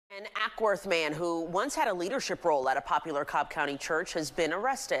An Ackworth man who once had a leadership role at a popular Cobb County church has been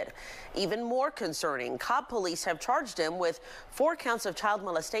arrested. Even more concerning, Cobb police have charged him with 4 counts of child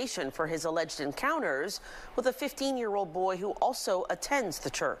molestation for his alleged encounters with a 15-year-old boy who also attends the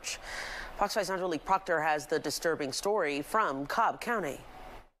church. Fox 5's Angelique Proctor has the disturbing story from Cobb County.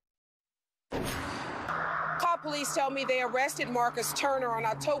 Cobb police tell me they arrested Marcus Turner on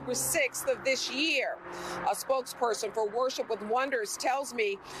October 6th of this year. A spokesperson for Worship with Wonders tells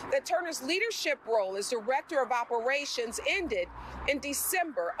me that Turner's leadership role as director of operations ended in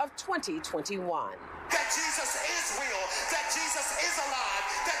December of 2021. That Jesus is real, that Jesus is alive,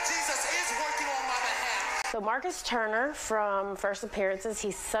 that Jesus is working on my behalf. So Marcus Turner, from first appearances,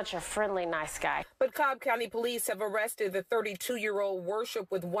 he's such a friendly, nice guy. But Cobb County police have arrested the 32-year-old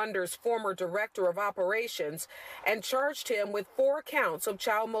Worship with Wonders former director of operations and charged him with 4 counts of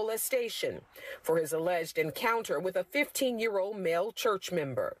child molestation for his alleged encounter with a 15-year-old male church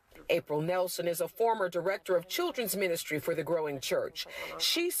member. April Nelson is a former director of children's ministry for the growing church.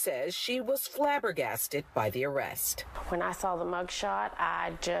 She says she was flabbergasted by the arrest. When I saw the mugshot,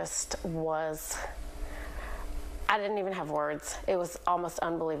 I didn't even have words. It was almost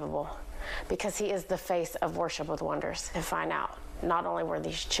unbelievable because he is the face of Worship with Wonders. To find out not only were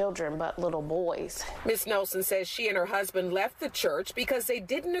these children, but little boys. Ms. Nelson says she and her husband left the church because they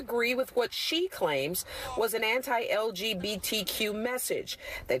didn't agree with what she claims was an anti-LGBTQ message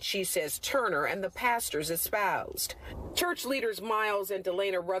that she says Turner and the pastors espoused. Church leaders Miles and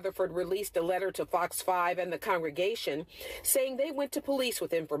Delana Rutherford released a letter to Fox 5 and the congregation saying they went to police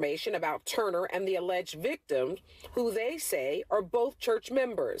with information about Turner and the alleged victim, who they say are both church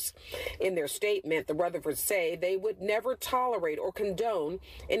members. In their statement, the Rutherfords say they would never tolerate or condone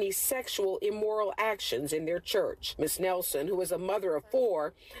any sexual immoral actions in their church. Ms. Nelson, who is a mother of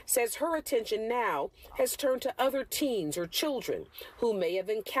 4, says her attention now has turned to other teens or children who may have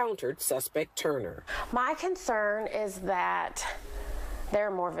encountered suspect Turner. My concern is that there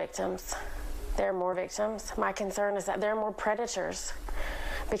are more victims. There are more victims. My concern is that there are more predators,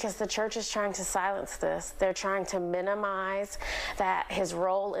 because the church is trying to silence this. They're trying to minimize his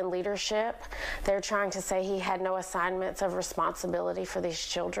role in leadership. They're trying to say he had no assignments of responsibility for these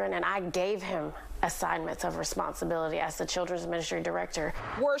children, and I gave him assignments of responsibility as the children's ministry director.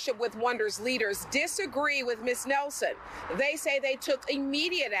 Worship with Wonders leaders disagree with Ms. Nelson. They say they took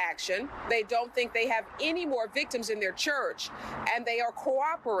immediate action. They don't think they have any more victims in their church, and they are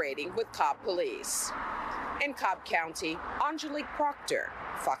cooperating with Cobb police. In Cobb County, Angelique Proctor,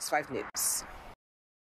 Fox 5 News.